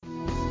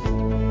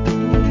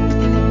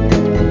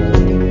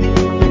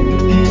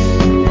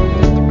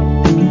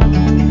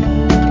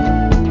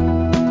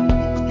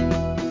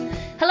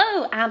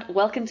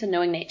welcome to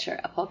Knowing Nature,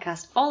 a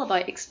podcast all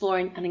about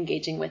exploring and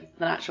engaging with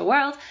the natural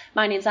world.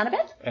 My name's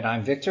Annabeth. And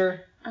I'm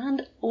Victor.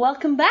 And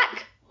welcome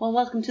back. Well,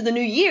 welcome to the new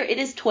year. It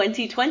is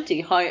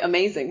 2020. How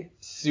amazing.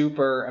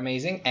 Super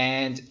amazing.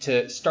 And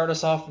to start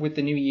us off with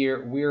the new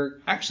year, we're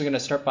actually going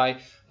to start by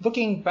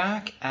looking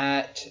back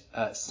at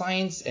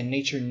science and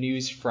nature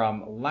news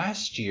from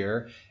last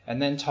year,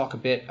 and then talk a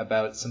bit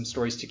about some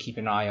stories to keep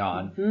an eye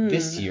on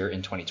this year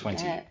in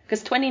 2020. Yeah,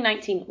 because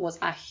 2019 was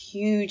a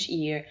huge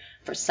year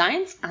for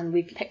science, and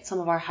we've picked some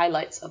of our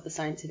highlights of the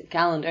scientific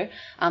calendar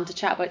to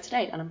chat about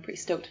today, and I'm pretty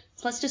stoked.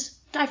 So let's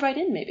just dive right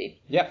in, maybe.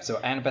 Yeah, so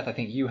Annabeth, I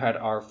think you had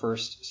our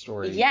first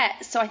story. Yeah,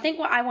 so I think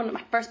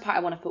my first part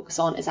I want to focus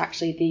on is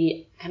actually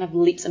the kind of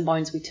leaps and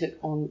bounds we took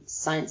on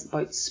science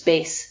about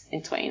space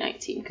in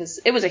 2019, because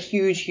it was a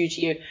huge, huge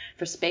year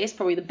for space,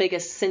 probably the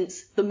biggest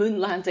since the moon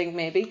landing,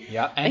 maybe.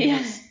 Yeah, and it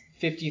was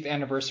 50th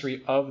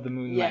anniversary of the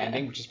moon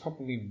landing, which is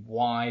probably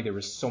why there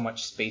was so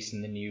much space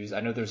in the news.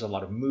 I know there's a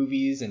lot of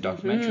movies and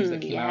documentaries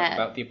that came out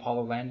about the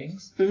Apollo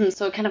landings.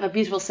 So kind of a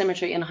beautiful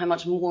symmetry in how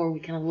much more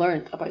we kind of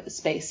learned about the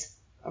space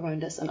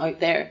around us and out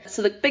there.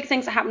 So the big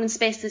things that happened in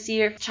space this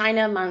year: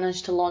 China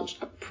managed to launch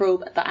a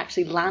probe that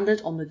actually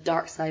landed on the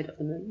dark side of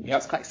the moon, which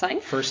is quite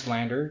exciting. First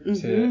lander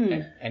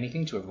to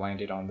anything to have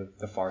landed on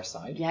the far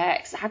side. Yeah,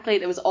 exactly.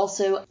 There was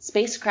also a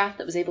spacecraft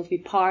that was able to be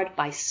powered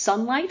by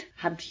sunlight,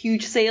 had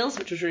huge sails,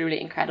 which was really, really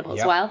incredible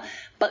as well.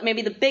 But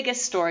maybe the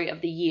biggest story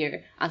of the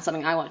year, and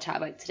something I want to chat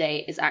about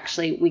today, is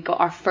actually we got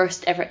our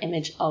first ever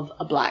image of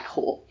a black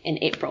hole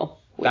in April.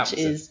 Which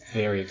is a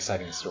very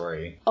exciting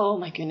story. Oh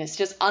my goodness,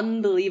 just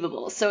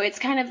unbelievable. So it's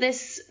kind of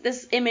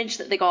this image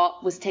that they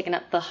got was taken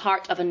at the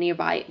heart of a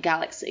nearby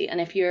galaxy.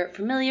 And if you're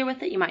familiar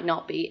with it, you might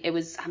not be. It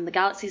was the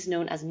galaxy is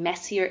known as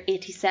Messier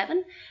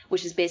 87,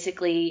 which is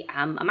basically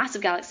a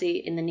massive galaxy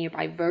in the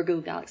nearby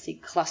Virgo galaxy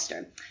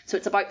cluster. So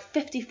it's about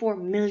 54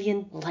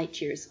 million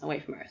light years away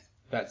from Earth.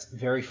 That's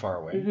very far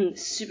away.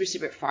 Super,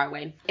 super far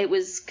away. It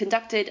was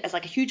conducted as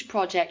like a huge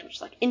project, which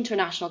is like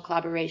international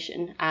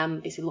collaboration.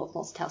 Basically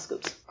lots of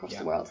telescopes across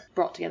the world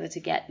brought together to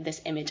get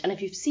this image. And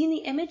if you've seen the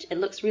image, it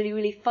looks really,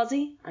 really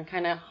fuzzy and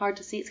kind of hard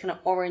to see. It's kind of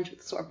orange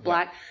with sort of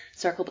black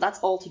circle, but that's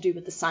all to do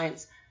with the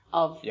science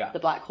of the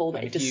black hole,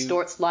 that it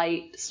distorts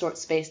light,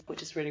 distorts space,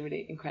 which is really,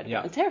 really incredible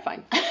and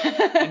terrifying.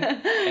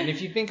 and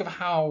if you think of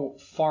how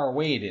far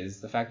away it is,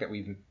 the fact that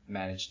we've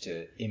managed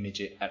to image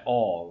it at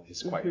all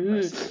is quite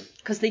impressive.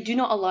 Because they do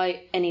not allow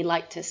any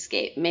light to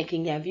escape,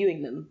 making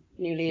viewing them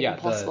nearly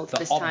impossible to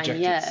this time. The object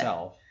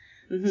itself.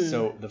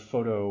 So the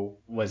photo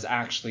was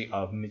actually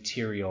of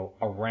material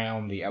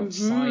around the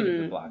outside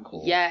of the black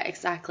hole. Yeah,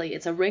 exactly.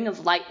 It's a ring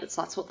of light. That's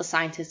what the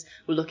scientists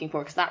were looking for,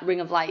 because that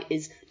ring of light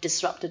is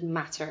disrupted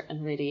matter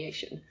and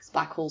radiation. Because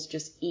black holes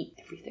just eat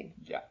everything.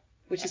 Yeah.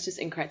 Which is just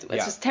incredible.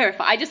 It's just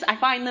terrifying. I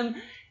find them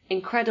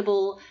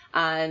incredible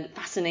and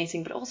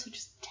fascinating, but also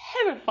just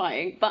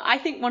terrifying. But I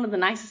think one of the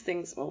nicest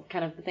things, or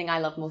kind of the thing I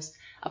love most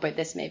about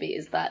this maybe,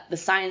 is that the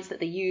science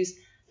that they use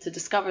to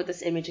discover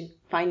this image and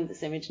find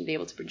this image and be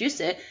able to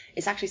produce it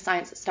is actually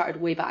science that started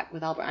way back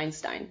with Albert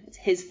Einstein. It's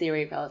his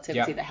theory of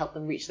relativity that helped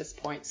them reach this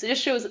point. So it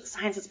just shows that the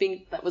science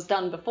that was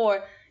done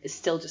before is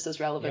still just as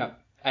relevant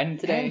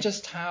today. And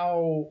just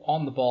how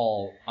on the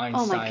ball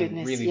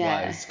Einstein really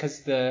was.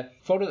 Because the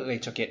photo that they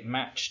took, it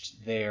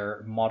matched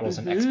their models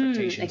and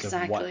expectations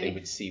of what they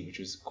would see, which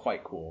was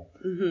quite cool.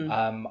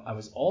 I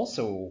was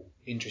also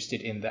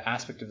interested in the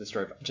aspect of the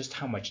story of just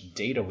how much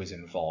data was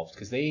involved,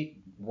 because they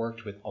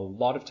worked with a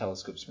lot of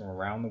telescopes from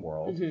around the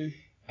world,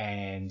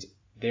 and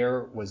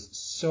there was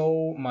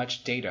so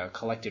much data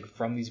collected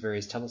from these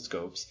various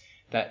telescopes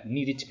that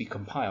needed to be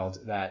compiled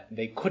that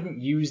they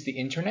couldn't use the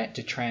internet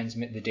to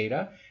transmit the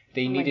data.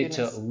 They needed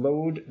to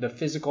load the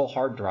physical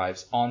hard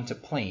drives onto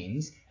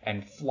planes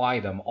and fly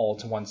them all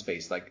to one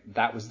space. Like,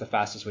 that was the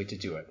fastest way to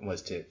do it,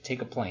 was to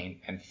take a plane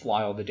and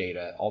fly all the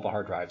data, all the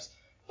hard drives,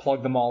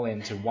 plug them all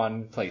into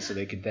one place so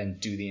they could then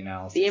do the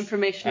analysis. The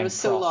information was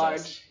so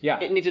large,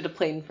 it needed a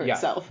plane for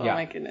itself. Oh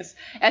my goodness.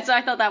 And so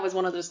I thought that was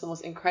one of the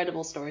most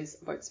incredible stories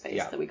about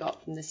space that we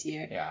got from this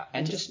year. Yeah,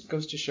 and just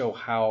goes to show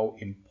how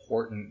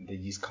important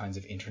these kinds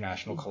of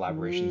international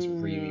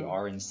collaborations really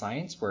are in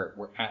science. We're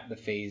at the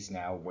phase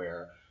now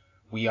where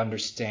we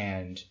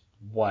understand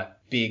what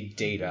big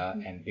data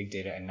and big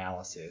data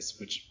analysis,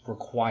 which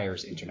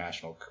requires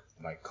international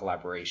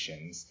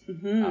collaborations,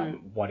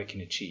 what it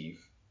can achieve.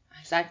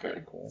 Exactly.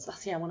 Very cool. So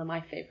that's one of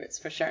my favorites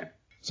for sure.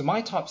 So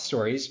my top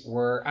stories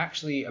were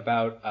actually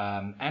about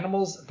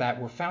animals that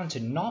were found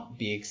to not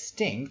be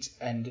extinct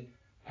and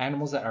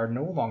animals that are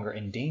no longer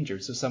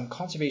endangered. So some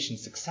conservation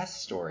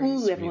success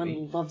stories.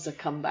 Everyone loves a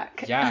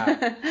comeback.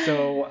 Yeah.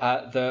 So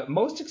the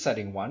most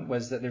exciting one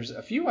was that there's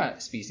a few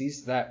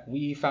species that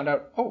we found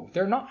out,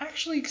 they're not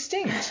actually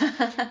extinct.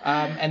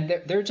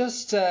 And they're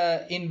just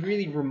in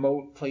really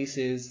remote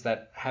places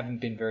that haven't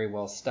been very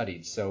well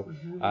studied. So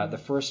the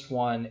first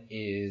one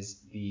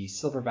is the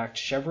silverbacked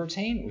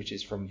chevrotain, which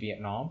is from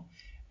Vietnam.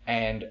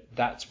 And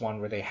that's one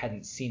where they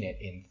hadn't seen it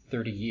in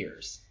 30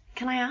 years.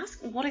 Can I ask,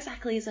 what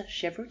exactly is a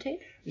chevrotain?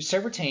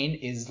 Chevrotain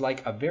is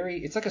like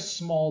it's like a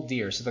small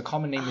deer. So the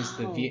common name is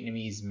the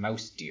Vietnamese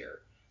mouse deer.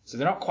 So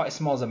they're not quite as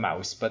small as a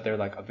mouse, but they're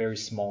like a very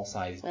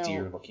small-sized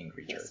deer-looking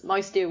creature. Yes,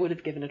 mouse deer would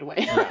have given it away.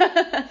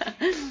 Yeah.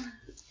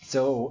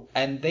 So,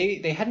 and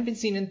they hadn't been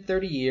seen in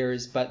 30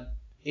 years, but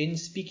in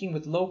speaking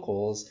with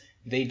locals,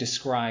 they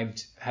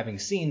described having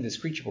seen this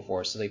creature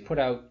before. So they put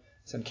out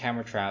some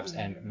camera traps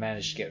and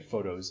managed to get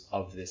photos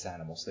of this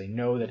animal. So they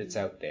know that it's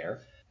out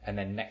there. And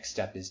then next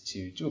step is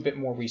to do a bit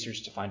more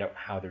research to find out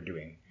how they're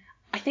doing.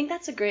 I think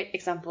that's a great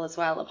example as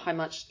well of how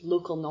much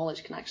local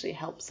knowledge can actually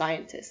help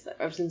scientists. That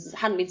ever since it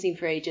hadn't been seen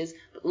for ages,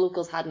 but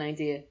locals had an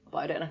idea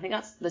about it. And I think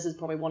this is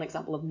probably one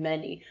example of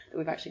many that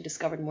we've actually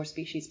discovered more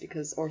species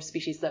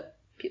species that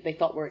they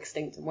thought were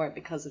extinct and weren't,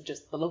 because of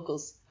just the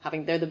locals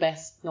they're the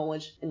best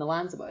knowledge in the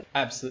lands about it.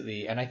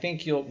 Absolutely. And I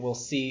think we'll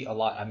see a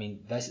lot. I mean,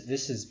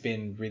 this has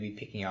been really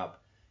picking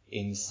up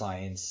in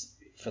science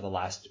for the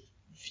last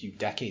few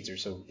decades or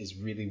so, is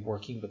really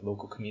working with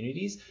local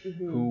communities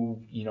who,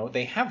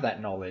 they have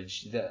that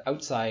knowledge. The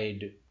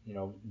outside,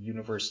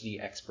 university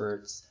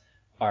experts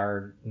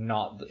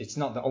it's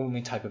not the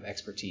only type of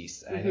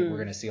expertise. And I think we're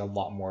going to see a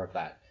lot more of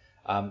that.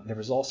 There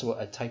was also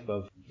a type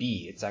of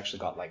bee. It's actually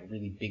got like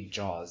really big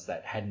jaws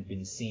that hadn't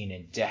been seen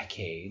in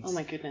decades. Oh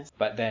my goodness.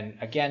 But then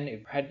again,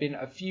 it had been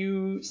a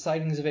few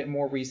sightings of it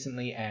more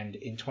recently, and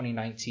in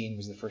 2019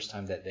 was the first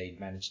time that they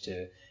managed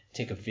to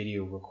take a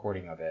video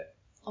recording of it.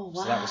 Oh,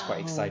 wow. So that was quite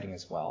exciting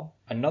as well.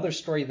 Another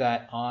story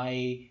that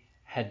I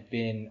had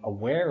been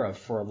aware of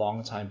for a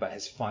long time, but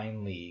has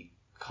finally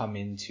come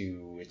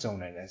into its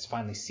own and has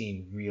finally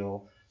seen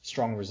real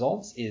strong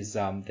results, is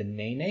the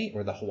nene,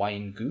 or the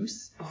Hawaiian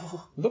goose.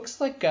 Oh.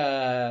 Looks like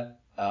a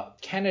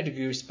Canada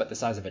goose, but the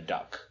size of a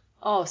duck.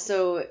 Oh,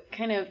 so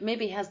kind of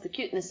maybe has the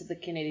cuteness of the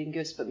Canadian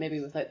goose, but maybe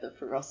without the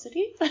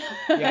ferocity?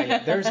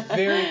 Yeah. They're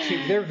very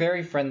cute. They're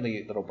very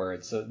friendly little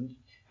birds. So,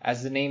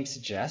 as the name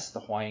suggests, the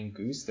Hawaiian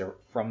goose, they're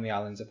from the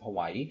islands of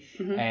Hawaii.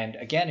 And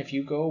again, if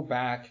you go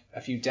back a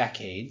few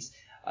decades,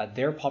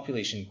 their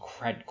population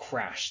had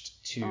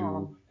crashed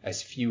to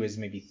as few as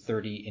maybe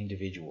 30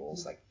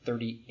 individuals, like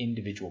 30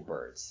 individual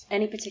birds.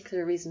 Any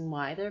particular reason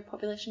why their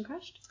population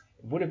crashed?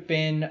 It would have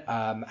been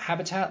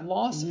habitat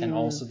loss and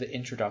also the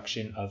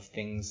introduction of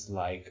things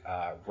like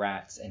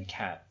rats and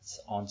cats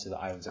onto the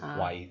islands of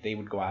Hawaii. They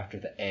would go after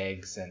the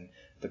eggs and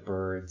the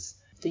birds.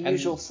 The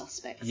usual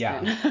suspects.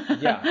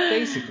 Yeah,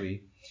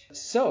 basically.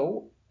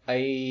 So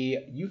a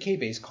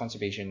UK-based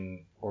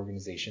conservation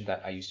organization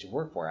that I used to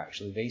work for,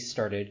 actually, they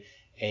started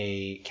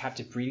a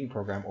captive breeding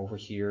program over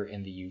here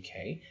in the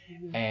UK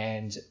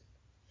and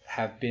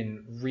have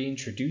been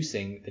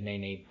reintroducing the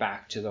nene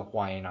back to the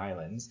Hawaiian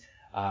Islands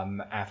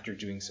after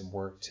doing some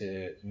work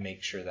to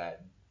make sure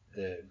that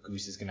the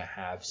goose is going to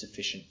have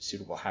sufficient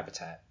suitable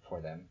habitat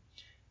for them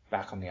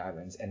back on the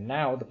islands. And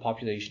now the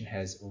population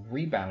has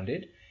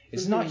rebounded.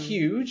 It's not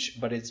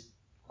huge, but it's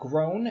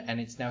grown and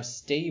it's now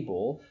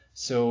stable.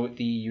 So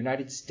the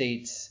United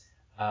States...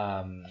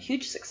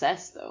 huge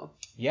success, though.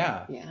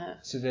 Yeah.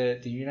 So the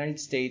United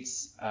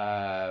States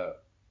the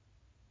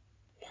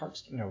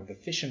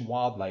Fish and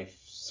Wildlife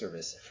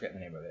Service, I forget the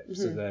name of it.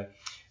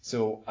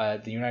 So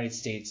the United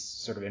States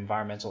sort of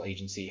environmental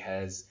agency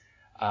has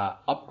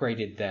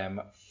upgraded them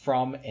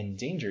from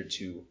endangered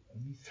to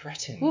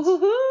threatened.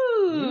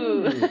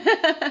 Woohoo!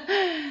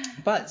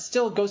 But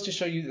still goes to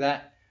show you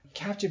that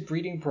captive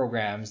breeding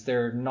programs,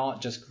 they're not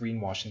just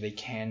greenwashing, they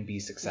can be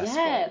successful.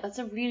 Yeah, that's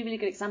a really, really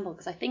good example,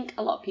 because I think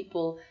a lot of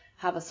people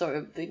have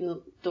they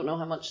don't know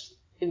how much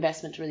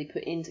investment to really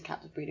put into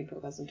captive breeding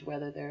programs and to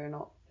whether they're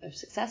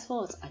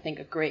successful. I think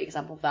a great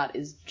example of that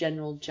is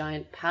general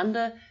giant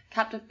panda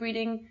captive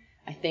breeding.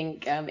 I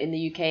think in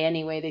the UK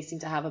anyway, they seem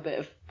to have a bit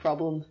of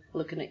problem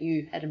looking at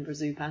you, Edinburgh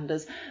Zoo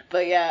pandas.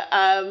 But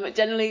yeah,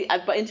 generally,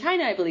 but in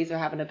China, I believe they're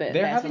having a bit.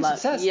 They're having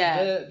success.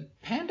 Yeah. The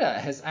panda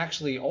has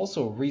actually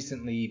also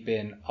recently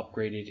been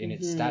upgraded in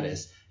its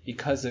status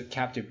because of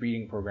captive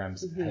breeding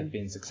programs have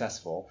been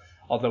successful.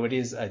 Although it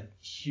is a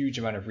huge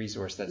amount of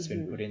resource that's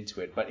been put into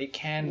it, but it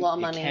can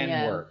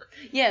work.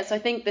 Yeah, so I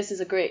think this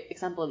is a great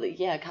example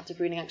that captive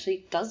breeding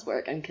actually does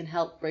work and can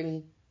help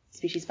bring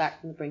species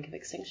back from the brink of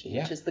extinction,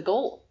 which is the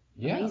goal.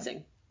 Yeah.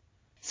 Amazing.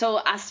 So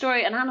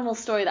an animal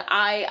story that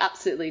I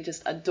absolutely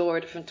just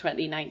adored from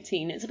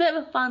 2019. It's a bit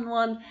of a fun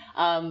one,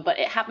 but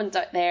it happened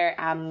out there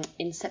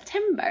in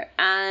September.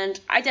 And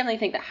I definitely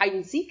think that hide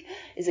and seek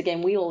is a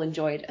game we all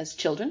enjoyed as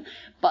children.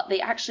 But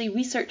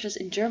researchers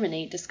in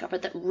Germany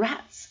discovered that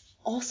rats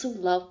also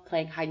love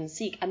playing hide and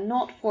seek, and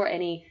not for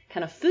any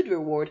kind of food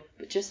reward,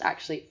 but just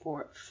actually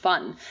for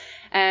fun.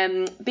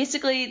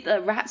 Basically,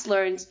 the rats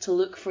learned to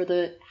look for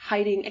the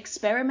hiding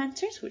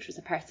experimenters, which was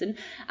a person,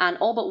 and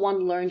all but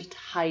one learned to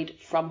hide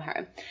from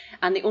her.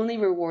 And the only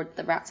reward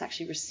the rats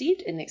actually received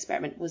in the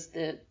experiment was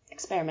the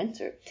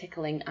experimenter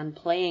tickling and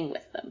playing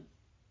with them.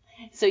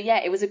 So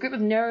it was a group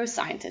of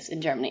neuroscientists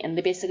in Germany, and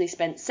they basically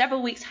spent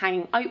several weeks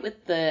hanging out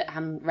with the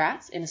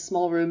rats in a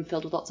small room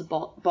filled with lots of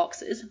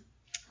boxes.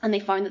 And they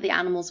found that the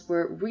animals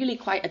were really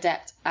quite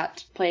adept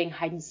at playing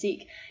hide and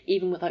seek,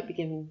 even without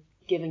being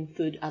giving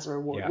food as a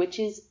reward, which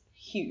is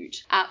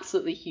huge,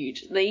 absolutely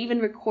huge. They even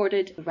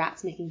recorded the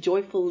rats making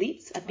joyful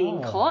leaps at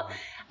being caught,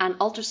 and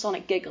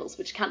ultrasonic giggles,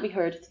 which can't be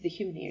heard through the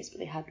human ears, but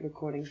they had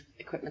recording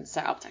equipment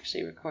set up to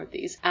actually record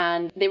these.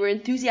 And they were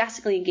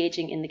enthusiastically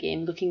engaging in the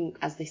game, looking,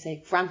 as they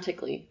say,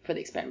 frantically for the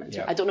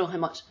experimenter. I don't know how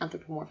much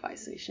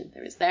anthropomorphization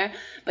there is there,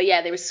 but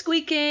yeah, they were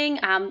squeaking.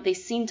 They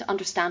seemed to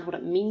understand what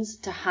it means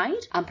to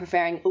hide, and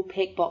preferring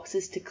opaque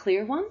boxes to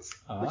clear ones,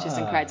 which is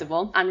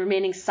incredible, and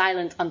remaining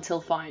silent until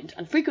found.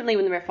 And frequently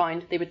when they were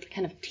found, they would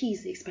kind of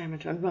tease the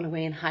experimenter and run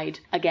away and hide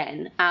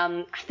again.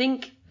 I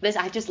think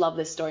I just love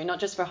this story, not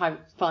just for how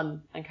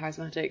fun and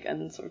charismatic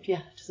and sort of,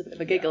 just a bit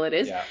of a giggle it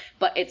is,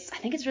 but I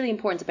think it's really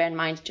important to bear in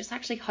mind just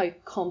actually how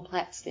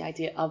complex the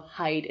idea of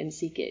hide and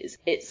seek is.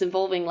 It's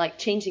involving like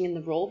changing in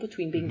the role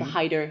between being the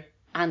hider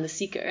and the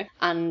seeker,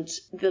 and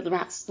the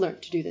rats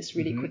learnt to do this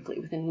really quickly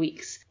within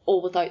weeks,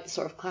 all without the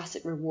sort of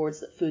classic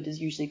rewards that food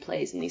usually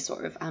plays in these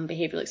sort of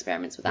behavioural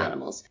experiments with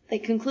animals. They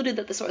concluded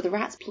that the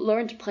rats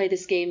learned to play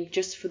this game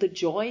just for the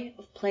joy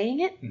of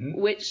playing it,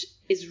 which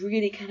is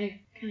really kind of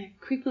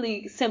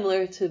creepily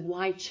similar to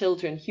why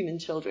human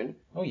children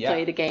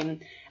play the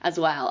game as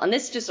well. And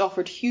this just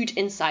offered huge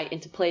insight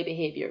into play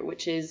behaviour,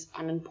 which is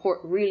an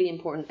really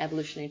important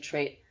evolutionary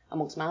trait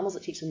amongst mammals.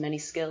 It teaches them many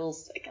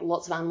skills. Like,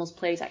 lots of animals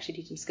play to actually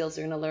teach them skills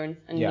they're going to learn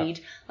and need,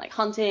 like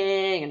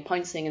hunting and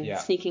pouncing and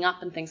sneaking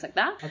up and things like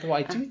that. Although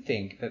I do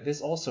think that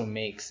this also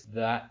makes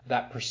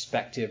that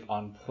perspective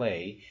on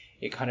play,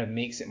 it kind of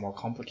makes it more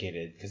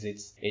complicated, because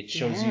it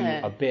shows you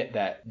a bit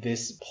that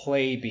this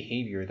play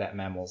behavior that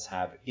mammals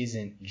have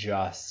isn't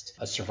just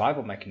a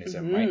survival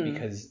mechanism, right?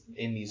 Because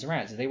in these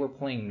rats, they were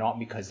playing not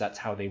because that's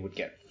how they would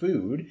get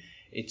food.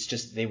 It's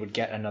just they would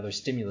get another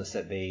stimulus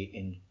that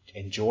they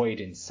enjoyed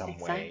in some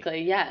way.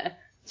 Exactly, yeah.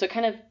 So it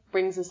kind of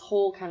brings this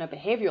whole kind of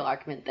behavioural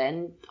argument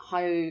then.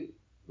 How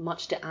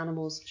much do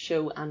animals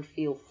show and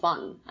feel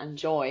fun and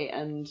joy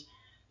and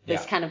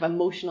this kind of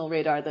emotional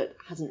radar that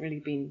hasn't really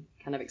been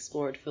kind of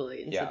explored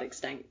fully and to the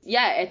extent.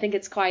 I think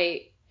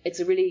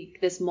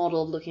this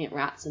model of looking at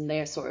rats and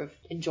their sort of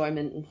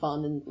enjoyment and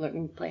fun and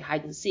learning to play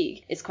hide and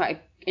seek is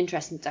quite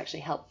interesting to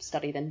actually help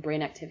study then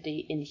brain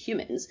activity in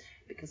humans,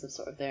 because of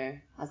sort of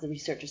their, as the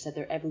researcher said,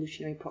 their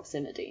evolutionary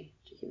proximity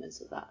to humans,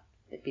 so that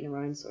they've been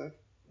around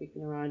we've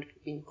been around,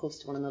 being close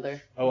to one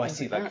another. Oh, I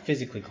see, like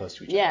physically close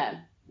to each other. Yeah.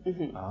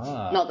 Mm-hmm.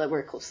 Not that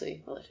we're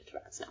closely related to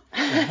rats now.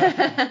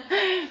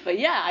 But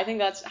I think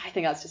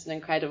that's just an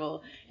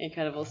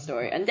incredible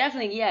story, and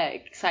definitely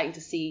exciting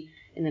to see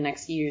in the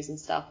next years and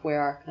stuff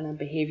where our kind of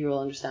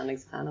behavioral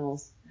understandings of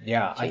animals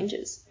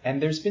changes.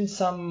 And there's been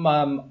some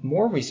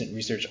more recent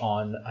research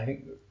on, I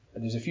think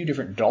there's a few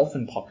different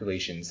dolphin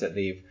populations that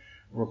they've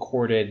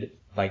recorded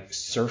like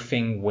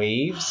surfing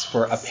waves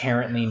for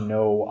apparently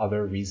no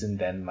other reason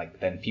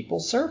than people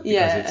surf,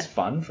 because it's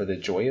fun for the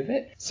joy of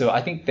it. So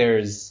I think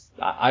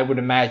I would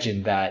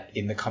imagine that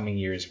in the coming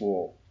years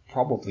we'll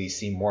probably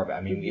see more of it.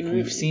 I mean, if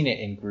we've seen it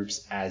in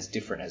groups as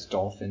different as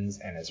dolphins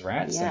and as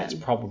rats, then it's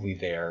probably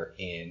there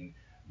in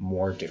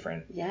more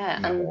different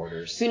mammal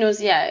orders. Who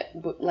knows,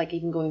 but like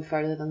even going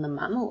further than the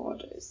mammal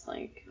orders,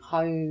 like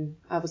how,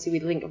 obviously we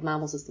think of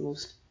mammals as the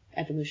most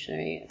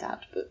evolutionary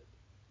adapted,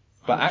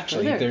 but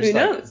actually there's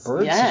like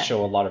birds that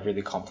show a lot of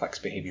really complex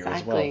behavior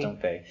as well,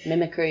 don't they?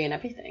 Mimicry and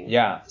everything.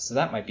 Yeah, so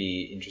that might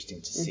be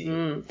interesting to see.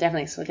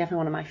 Definitely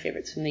one of my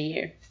favorites from the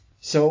year.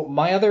 So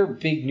my other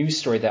big news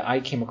story that I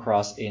came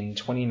across in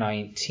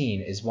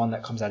 2019 is one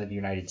that comes out of the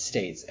United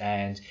States,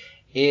 and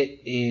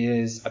it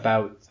is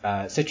about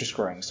citrus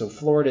growing. So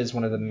Florida is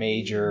one of the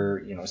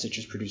major,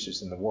 citrus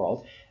producers in the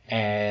world,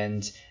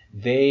 and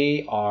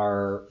they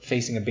are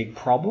facing a big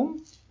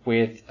problem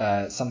with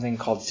something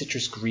called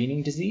citrus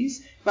greening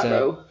disease. It's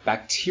a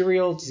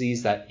bacterial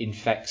disease that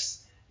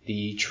infects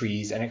the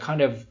trees, and it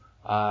kind of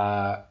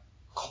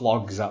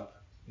clogs up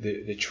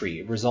the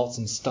tree. It results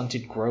in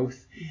stunted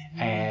growth,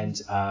 and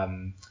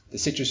the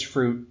citrus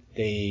fruit,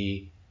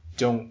 they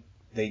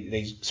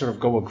sort of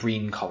go a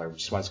green color,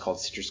 which is why it's called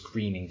citrus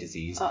greening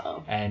disease.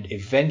 And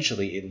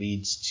eventually it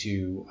leads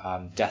to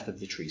death of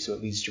the tree. So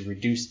it leads to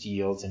reduced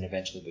yields, and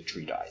eventually the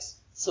tree dies.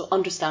 So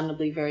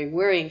understandably very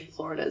worrying for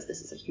Florida, as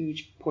this is a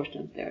huge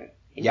portion of their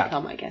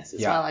income, I guess,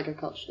 as well,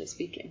 agriculturally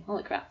speaking.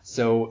 Holy crap.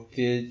 So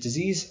the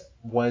disease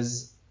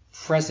was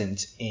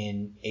present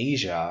in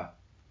Asia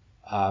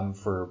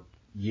for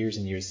years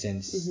and years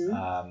since. Is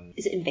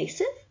it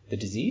invasive? The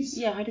disease?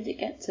 Yeah, how did it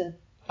get to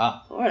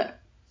Florida?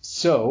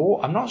 So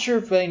I'm not sure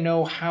if they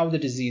know how the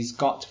disease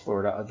got to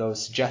Florida, although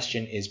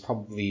suggestion is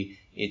probably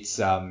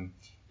its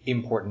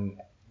important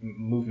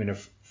movement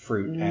of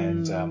fruit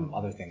and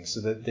other things. So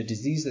the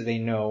disease that they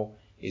know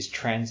is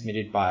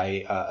transmitted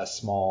by a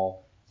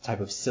small type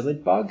of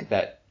psyllid bug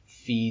that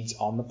feeds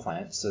on the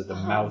plant. So the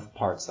mouth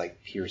parts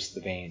like pierce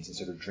the veins and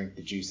sort of drink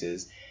the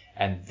juices.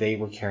 And they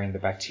were carrying the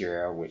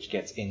bacteria, which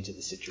gets into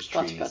the citrus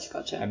trees.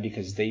 Gotcha. And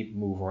because they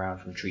move around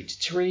from tree to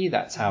tree,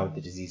 that's how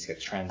the disease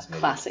gets transmitted.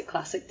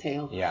 Classic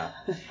tale. Yeah.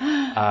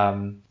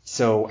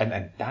 So,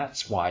 and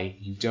that's why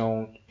you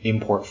don't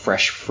import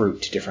fresh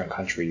fruit to different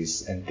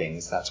countries and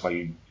things. That's why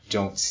you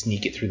don't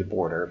sneak it through the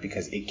border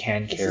because it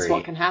can carry this is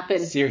what can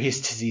happen.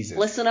 Serious diseases.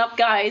 Listen up,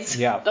 guys.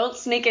 Yeah. Don't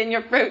sneak in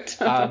your fruit.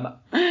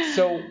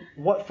 So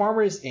what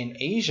farmers in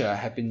Asia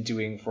have been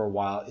doing for a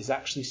while is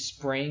actually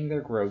spraying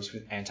their groves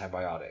with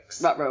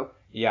antibiotics. Ruh-roh.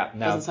 Yeah.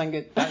 Now, doesn't sound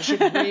good. That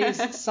should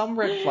raise some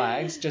red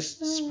flags,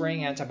 just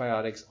spraying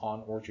antibiotics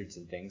on orchards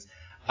and things,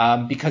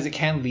 because it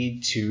can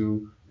lead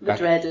to the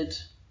dreaded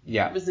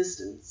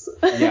resistance.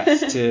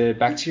 Yes, to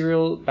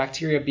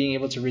bacteria being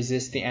able to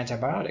resist the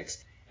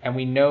antibiotics. And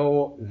we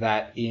know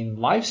that in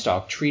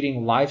livestock,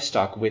 treating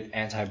livestock with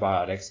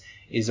antibiotics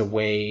is a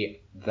way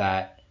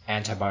that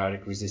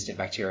antibiotic-resistant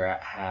bacteria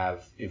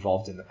have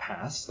evolved in the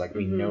past. Like,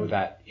 we know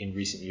that in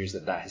recent years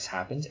that has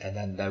happened, and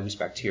then those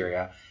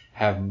bacteria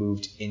have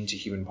moved into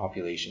human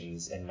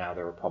populations, and now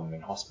they're a problem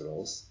in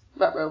hospitals.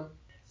 Ruh-roh.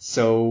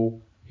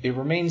 So it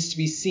remains to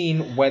be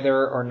seen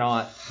whether or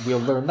not we'll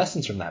learn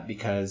lessons from that,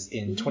 because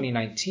in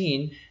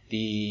 2019,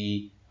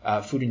 the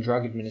Food and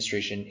Drug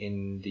Administration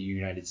in the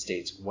United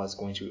States was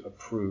going to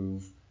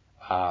approve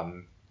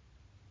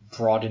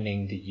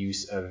broadening the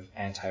use of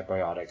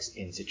antibiotics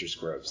in citrus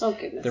groves. Oh,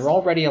 goodness. They're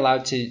already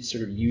allowed to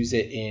sort of use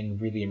it in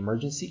really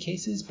emergency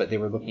cases, but they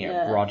were looking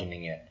at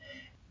broadening it.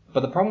 But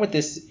the problem with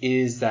this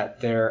is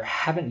that there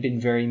haven't been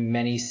very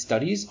many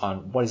studies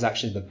on what is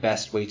actually the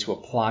best way to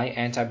apply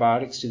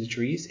antibiotics to the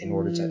trees in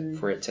order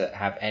for it to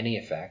have any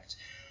effect.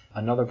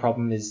 Another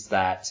problem is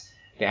that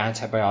the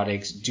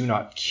antibiotics do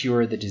not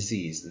cure the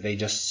disease. They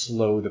just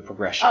slow the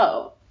progression.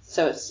 Oh,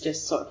 so it's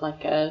just sort of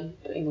like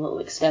putting a little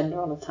extender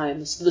on a time,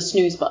 the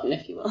snooze button,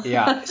 if you will.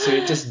 Yeah, so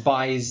it just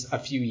buys a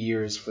few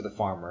years for the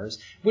farmers,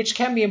 which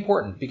can be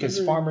important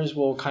because farmers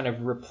will kind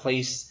of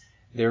replace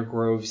their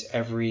groves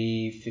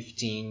every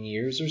 15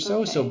 years or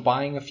so. Okay. So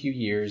buying a few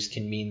years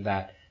can mean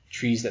that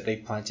trees that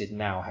they've planted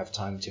now have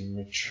time to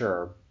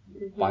mature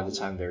by the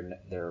time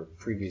their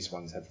previous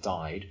ones have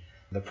died.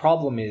 The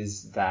problem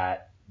is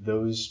that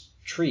those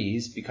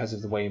trees, because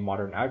of the way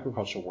modern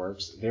agriculture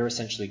works, they're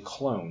essentially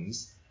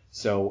clones.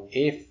 So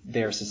if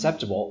they're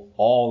susceptible,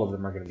 all of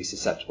them are going to be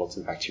susceptible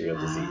to the bacterial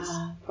disease.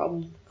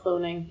 Problem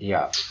cloning.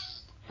 Yeah.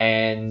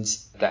 And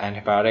the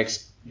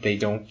antibiotics, they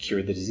don't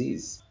cure the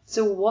disease.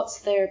 So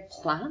what's their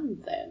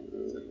plan then?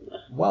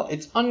 Well,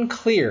 it's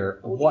unclear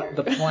what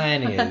the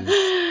plan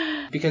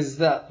is. Because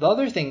the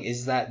other thing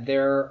is that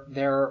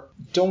there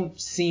don't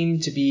seem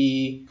to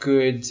be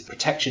good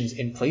protections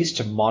in place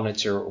to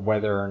monitor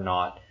whether or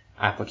not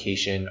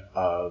application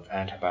of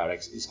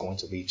antibiotics is going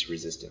to lead to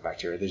resistant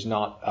bacteria. There's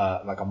not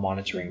like a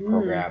monitoring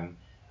program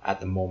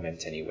at the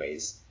moment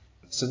anyways.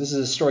 So this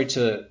is a story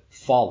to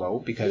follow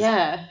because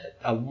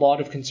a lot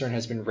of concern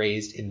has been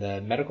raised in the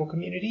medical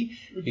community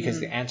because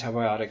the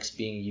antibiotics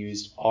being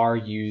used are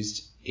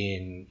used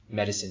in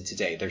medicine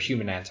today. They're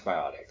human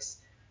antibiotics.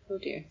 Oh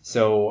dear.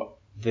 So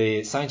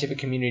the scientific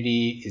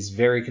community is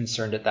very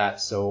concerned at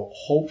that. So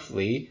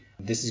hopefully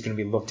this is going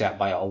to be looked at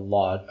by a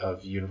lot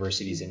of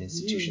universities and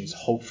institutions.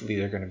 Hopefully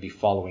they're going to be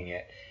following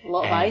it. A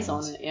lot of eyes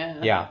on it,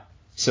 yeah. Yeah.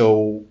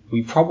 So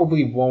we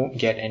probably won't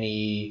get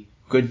any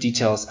good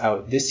details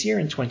out this year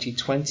in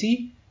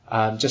 2020,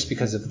 just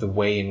because of the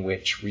way in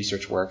which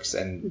research works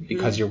and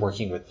because you're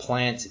working with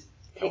plants.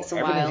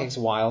 Everything takes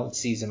a while. It's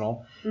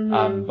seasonal.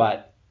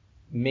 But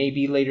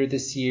maybe later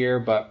this year,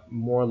 but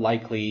more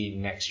likely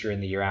next year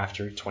and the year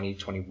after,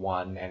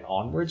 2021 and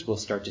onwards, we'll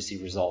start to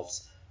see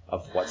results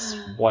of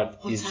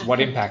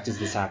what impact is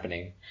this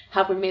happening.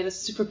 Have we made a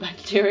super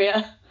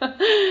bacteria?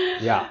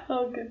 Yeah.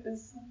 Oh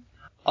goodness.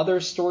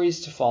 Other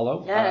stories to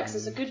follow. Yeah, because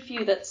there's a good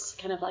few that's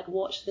kind of like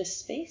watch this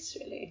space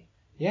really.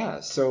 Yeah,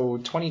 so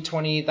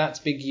 2020, that's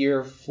big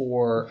year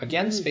for,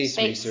 again, space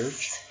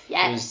research.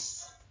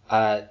 Yes.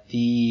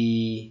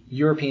 The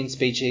European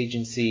Space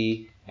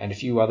Agency and a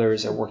few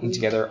others are working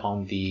together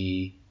on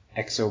the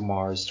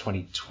ExoMars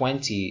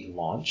 2020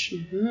 launch,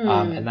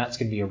 and that's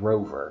going to be a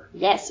rover.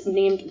 Yes,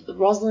 named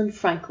Rosalind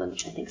Franklin,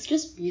 which I think is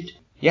just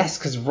beautiful. Yes,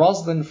 because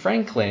Rosalind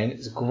Franklin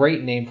is a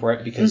great name for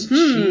it because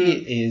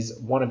she is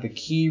one of the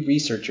key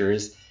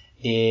researchers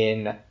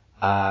in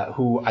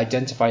who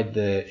identified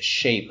the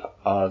shape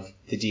of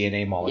the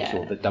DNA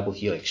molecule, the double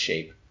helix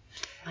shape.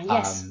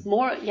 I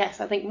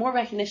think more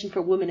recognition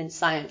for women in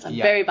science. I'm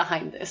very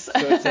behind this. So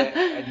it's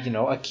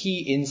a key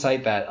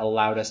insight that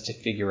allowed us to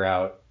figure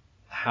out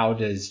how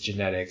does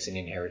genetics and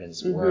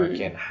inheritance work,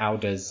 and how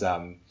does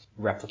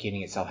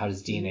replicating itself, how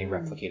does DNA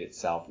replicate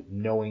itself?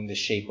 Knowing the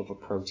shape of a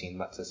protein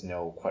lets us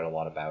know quite a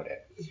lot about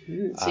it.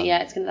 So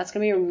that's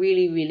gonna be a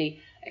really,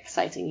 really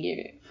exciting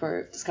year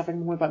for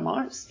discovering more about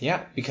Mars.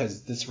 Yeah,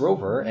 because this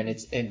rover, and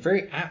it's a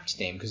very apt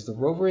name because the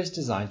rover is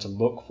designed to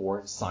look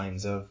for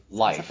signs of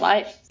life. Signs of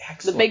life.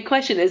 Excellent. The big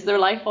question is there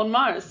life on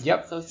Mars?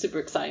 Yep. So it's super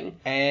exciting.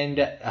 And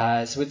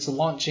so it's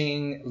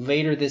launching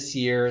later this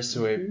year,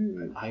 so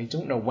I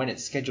don't know when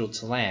it's scheduled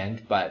to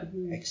land, but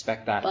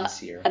expect that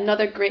this year.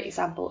 Another great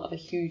example of a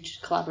huge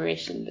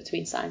collaboration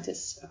between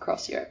scientists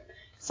across Europe.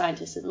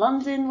 Scientists in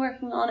London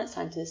working on it,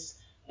 scientists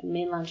in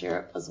mainland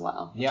Europe as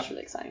well. Yeah, it's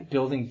really exciting.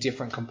 Building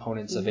different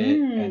components of it,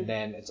 and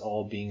then it's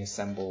all being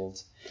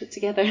assembled. Put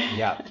together.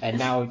 Yeah, and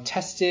now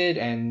tested,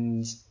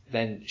 and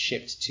then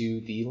shipped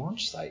to the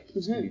launch site.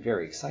 It's going to be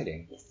very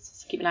exciting. Yes,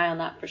 so keep an eye on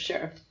that for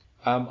sure.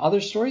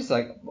 Other stories,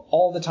 like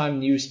all the time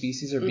new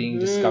species are being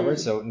discovered,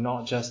 so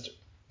not just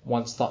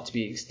once thought to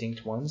be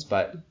extinct ones,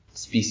 but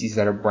species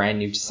that are brand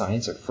new to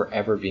science are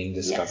forever being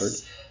discovered.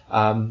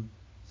 Yes.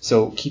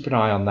 So keep an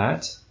eye on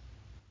that.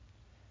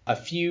 A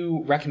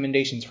few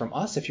recommendations from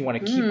us if you want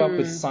to keep up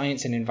with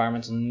science and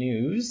environmental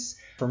news.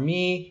 For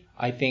me,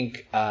 I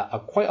think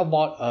quite a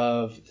lot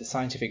of the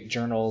scientific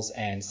journals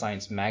and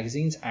science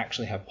magazines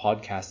actually have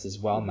podcasts as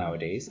well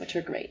nowadays. Which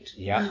are great.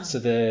 Yeah, so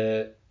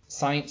the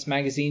Science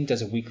Magazine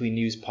does a weekly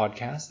news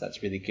podcast.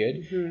 That's really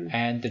good.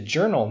 And the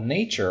journal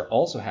Nature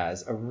also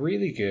has a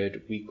really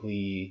good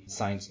weekly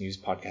science news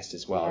podcast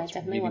as well. It's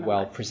really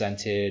well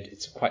presented.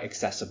 It's quite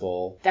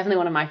accessible. Definitely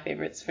one of my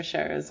favorites for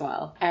sure as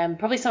well.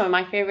 Probably some of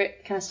my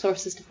favorite kind of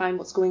sources to find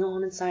what's going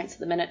on in science at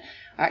the minute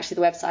are actually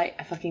the website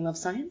I Fucking Love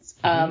Science.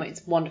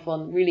 It's wonderful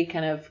and really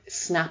kind of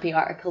snappy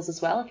articles as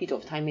well. If you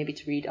don't have time maybe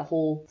to read a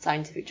whole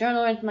scientific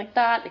journal or anything like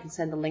that, they can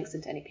send the links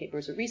into any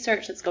papers or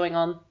research that's going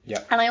on.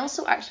 Yeah. And I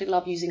also actually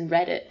love using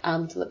Reddit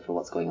to look for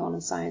what's going on in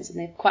science, and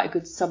they have quite a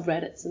good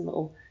subreddits and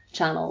little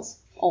channels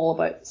all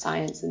about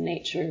science and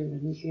nature,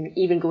 and you can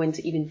even go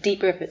into even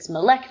deeper if it's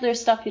molecular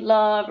stuff you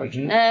love, or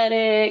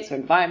genetics, or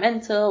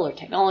environmental, or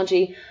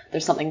technology.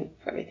 There's something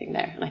for everything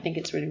there, and I think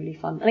it's really, really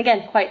fun. And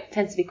again,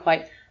 tends to be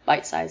quite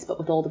bite-sized, but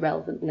with all the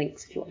relevant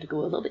links if you want to go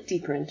a little bit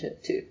deeper into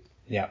it too.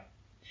 Yeah.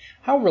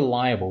 How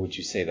reliable would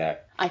you say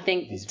that? I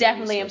think it's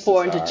definitely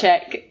important to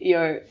check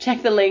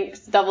the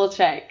links, double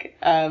check,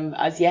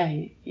 as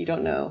you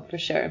don't know for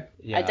sure.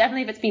 Yeah.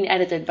 Definitely if it's been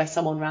edited by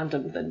someone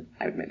random, then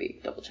I would maybe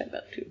double check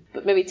that too.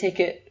 But maybe take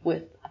it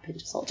with a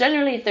pinch of salt.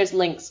 Generally, if there's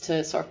links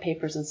to sort of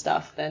papers and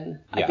stuff, then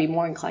I'd be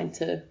more inclined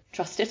to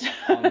trust it.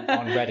 on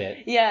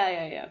Reddit.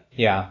 Yeah.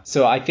 Yeah.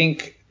 So I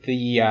think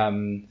the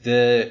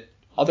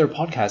other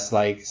podcasts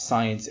like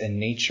Science and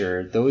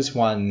Nature, those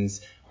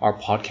ones are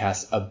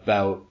podcasts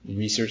about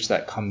research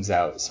that comes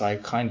out. So I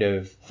kind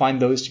of find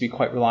those to be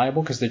quite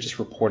reliable because they're just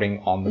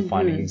reporting on the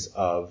findings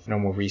of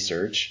normal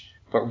research.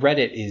 But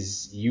Reddit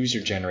is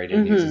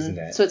user-generated news, isn't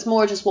it? So it's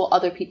more just what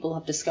other people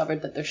have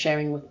discovered that they're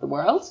sharing with the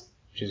world.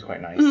 Which is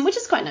quite nice. Which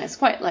is quite nice.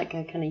 Quite like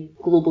a kind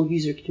of global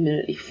user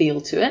community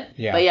feel to it.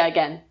 Yeah. But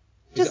again.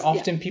 There's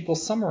often people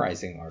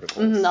summarizing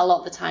articles. A lot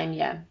of the time,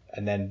 yeah.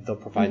 And then they'll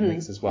provide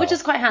links as well. Which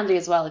is quite handy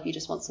as well if you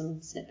just want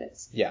some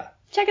snippets. Yeah.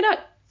 Check it out.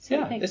 It's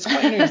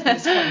quite nice.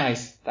 It's quite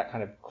nice, that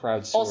kind of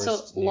crowdsourced Also,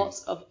 news.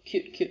 lots of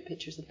cute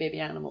pictures of baby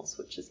animals,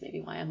 which is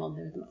maybe why I'm on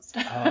there the most.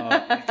 Oh,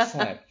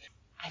 excellent.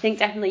 I think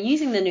definitely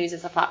using the news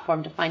as a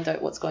platform to find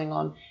out what's going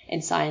on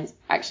in science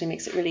actually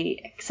makes it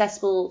really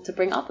accessible to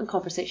bring up in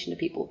conversation to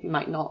people who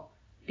might not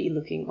be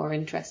looking or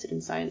interested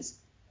in science.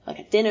 Like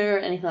at dinner or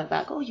anything like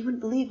that. Oh, you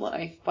wouldn't believe what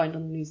I found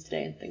on the news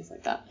today and things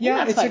like that.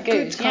 Yeah, it's a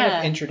good kind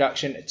of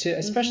introduction to,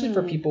 especially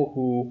for people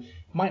who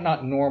might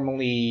not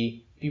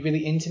normally be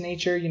really into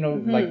nature,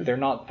 like they're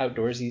not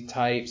outdoorsy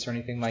types or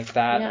anything like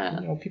that.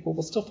 Yeah. People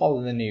will still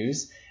follow the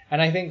news.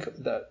 And I think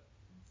that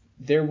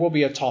there will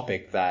be a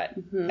topic that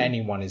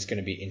anyone is going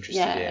to be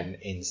interested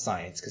in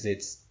science, because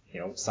it's,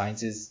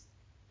 science is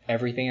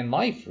everything in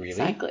life, really.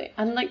 Exactly.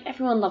 And like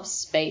everyone loves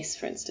space,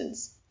 for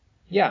instance.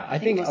 Yeah, I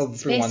think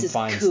everyone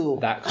finds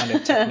that kind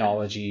of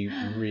technology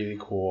really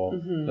cool.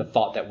 The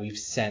thought that we've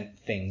sent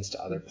things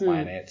to other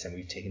planets and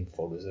we've taken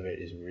photos of it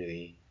is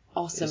really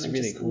awesome and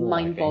really just cool,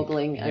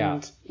 mind-boggling,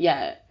 and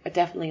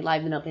definitely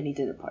liven up any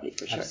dinner party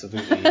for sure.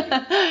 Absolutely.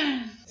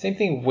 Same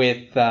thing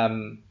with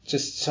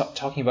just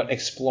talking about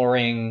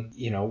exploring,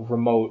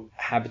 remote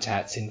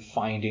habitats and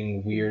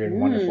finding weird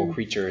and wonderful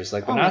creatures.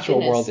 Like the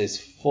natural world is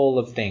full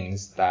of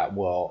things that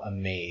will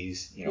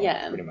amaze,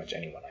 pretty much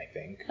anyone, I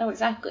think. Oh,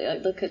 exactly.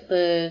 Like look at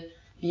the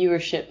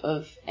viewership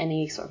of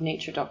any sort of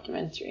nature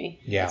documentary.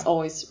 Yeah. It's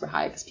always super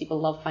high because people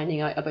love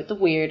finding out about the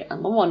weird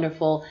and the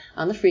wonderful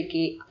and the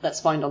freaky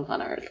that's found on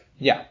planet Earth.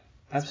 Yeah,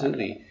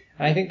 absolutely.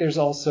 And I think there's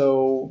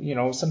also,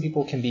 some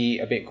people can be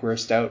a bit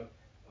grossed out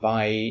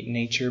by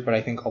nature, but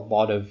I think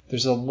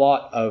there's a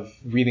lot of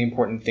really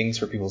important things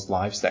for people's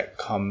lives that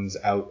comes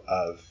out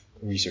of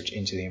research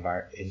into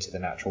the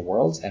natural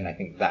world, and I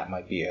think that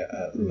might be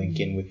a link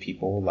in with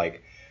people,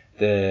 like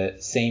the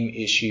same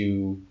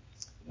issue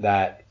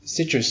that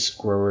citrus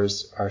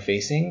growers are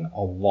facing,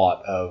 a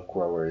lot of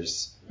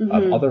growers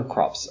of other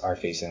crops are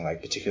facing,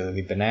 like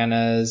particularly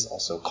bananas,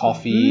 also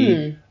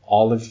coffee,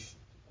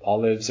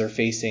 olives are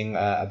facing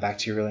a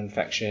bacterial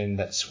infection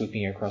that's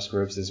sweeping across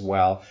groves as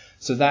well.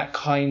 So that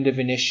kind of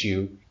an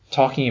issue,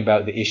 talking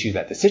about the issue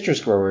that the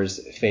citrus growers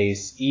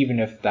face, even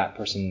if that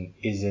person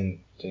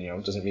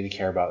doesn't really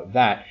care about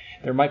that,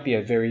 there might be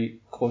a very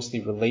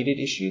closely related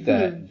issue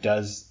that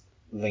does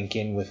link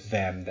in with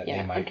them that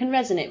they might... and can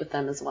resonate with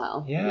them as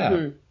well.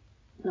 Yeah.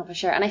 No, for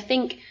sure. And I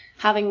think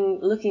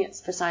looking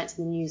for science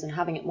in the news and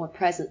having it more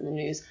present in the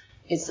news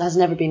has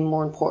never been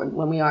more important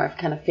when we are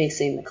kind of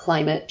facing the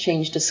climate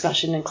change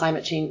discussion and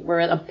climate change. We're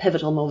at a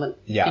pivotal moment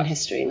in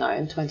history now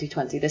in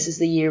 2020. This is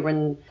the year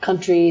when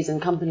countries and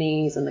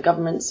companies and the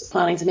governments are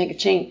planning to make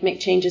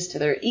changes to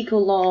their eco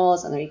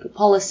laws and their eco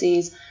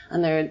policies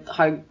and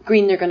how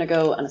green they're going to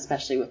go, and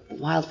especially with the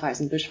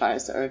wildfires and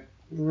bushfires that are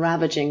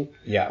ravaging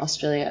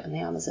Australia and the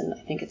Amazon.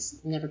 I think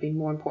it's never been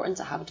more important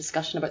to have a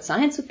discussion about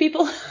science with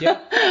people.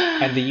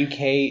 And the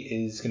UK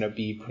is going to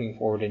be putting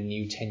forward a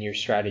new 10-year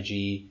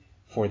strategy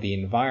for the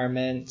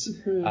environment.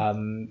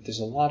 There's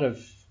a lot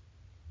of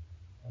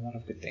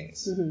good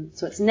things.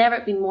 So it's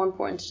never been more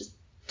important to just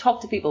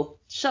talk to people,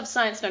 shove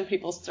science down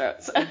people's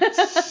throats in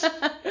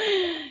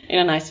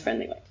a nice,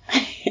 friendly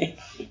way.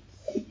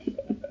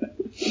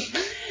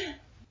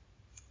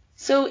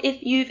 So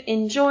if you've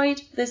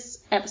enjoyed this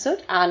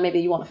episode and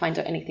maybe you want to find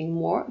out anything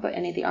more about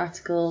any of the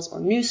articles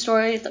or news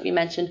stories that we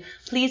mentioned,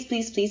 please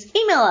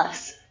email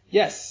us.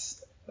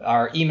 Yes.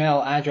 Our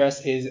email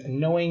address is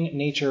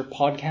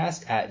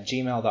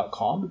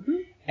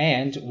knowingnaturepodcast@gmail.com.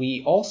 And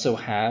we also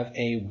have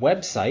a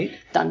website.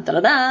 Dun, da, da,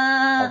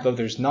 da. Although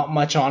there's not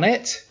much on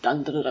it.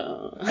 Dun, da, da,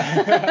 da.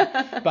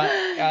 But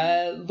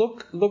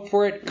look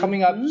for it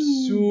coming up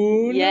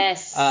soon.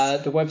 Yes.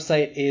 The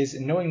website is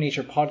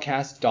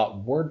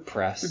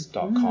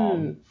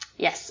knowingnaturepodcast.wordpress.com.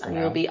 Yes, and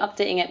we'll be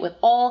updating it with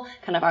all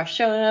kind of our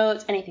show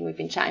notes, anything we've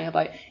been chatting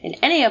about in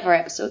any of our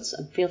episodes,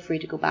 and feel free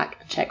to go back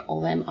and check all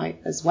them out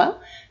as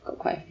well. Got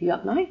quite a few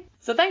up now.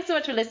 So thanks so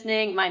much for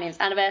listening. My name's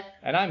Annabeth.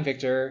 And I'm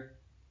Victor.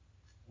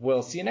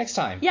 We'll see you next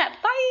time. Yeah,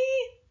 bye!